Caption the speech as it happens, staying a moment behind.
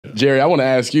Jerry, I want to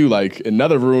ask you, like,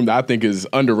 another room that I think is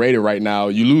underrated right now.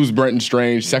 You lose Brenton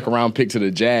Strange, second-round pick to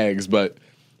the Jags, but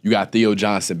you got Theo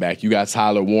Johnson back. You got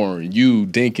Tyler Warren. You,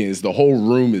 Dawkins. The whole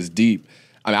room is deep.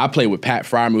 I mean, I played with Pat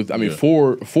Frymuth. I mean,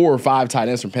 four or five tight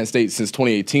ends from Penn State since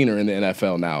 2018 are in the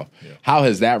NFL now. Yeah. How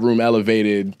has that room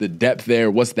elevated? The depth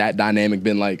there? What's that dynamic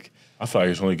been like? I feel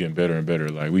like it's only getting better and better.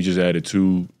 Like, we just added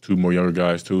two more younger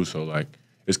guys, too, so, like,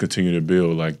 it's continuing to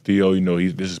build. Like, Theo, you know,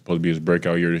 this is supposed to be his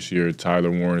breakout year this year.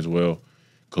 Tyler Warren as well.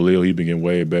 Khalil, he's been getting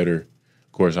way better.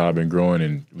 Of course, I've been growing,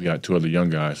 and we got two other young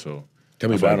guys, so.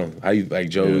 Tell me about him. How you like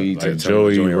Joey? Yeah, like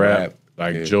Joey rap.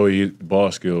 Like, Joey,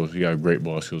 ball skills. He got great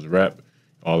ball skills. Rap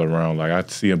all around. Like, I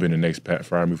see him being the next Pat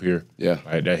Frymuth here. Yeah.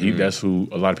 Like, that's who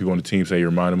a lot of people on the team say you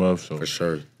remind him of. So for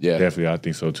sure. Yeah. Definitely, I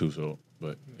think so, too. So,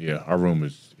 but, yeah, our room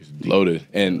is deep. Loaded.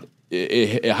 And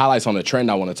it highlights on the trend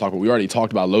I want to talk about. We already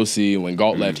talked about Losi. When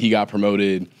Galt left, he got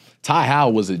promoted. Ty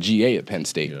Howell was a GA at Penn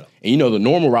State. Yeah. And, you know, the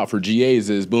normal route for GAs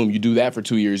is, boom, you do that for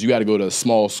 2 years. You got to go to a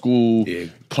small school,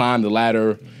 climb the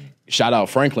ladder. Shout out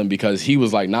Franklin because he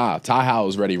was like, nah, Ty Howell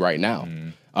is ready right now.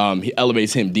 He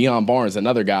elevates him. Deion Barnes,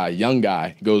 another guy, young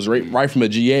guy, goes right from a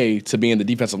GA to being the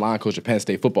defensive line coach at Penn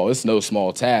State football. It's no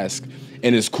small task.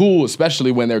 And it's cool,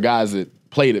 especially when they're guys that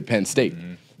played at Penn State.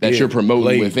 That you're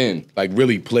promoting within, like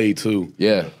really play too.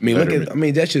 Yeah, I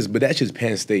mean, that's just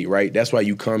Penn State, right? That's why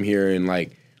you come here and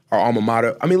like our alma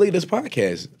mater. I mean, look at this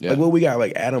podcast. Yeah. Like what we got,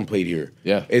 like Adam played here.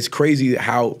 Yeah, it's crazy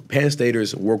how Penn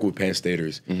Staters work with Penn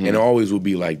Staters, and it always will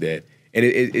be like that. And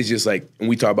it's just like when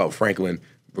we talk about Franklin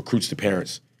recruits the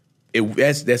parents.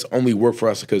 That's only work for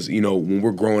us because you know when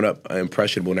we're growing up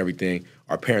impressionable and everything,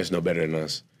 our parents know better than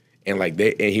us. And like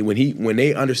when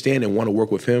they understand and want to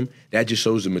work with him, that just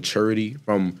shows the maturity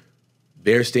from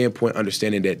their standpoint,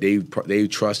 understanding that they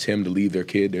trust him to leave their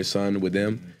kid, their son, with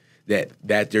them. That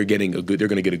they're going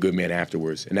to get a good man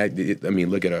afterwards. And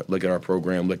look at our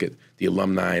program, look at the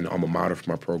alumni and alma mater from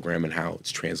our program and how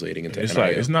it's translating into.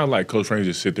 It's not like Coach Frank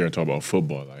just sit there and talk about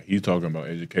football. Like he's talking about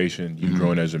education, you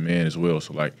growing as a man as well.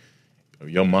 So like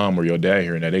your mom or your dad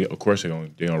hearing that, of course they're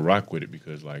gonna rock with it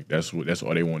because like that's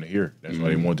all they want to hear. That's all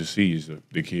they want to see is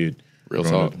the kid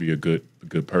growing up to be a good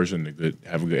person,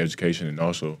 have a good education, and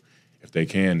also if they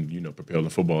can, you know, propel the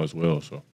football as well. So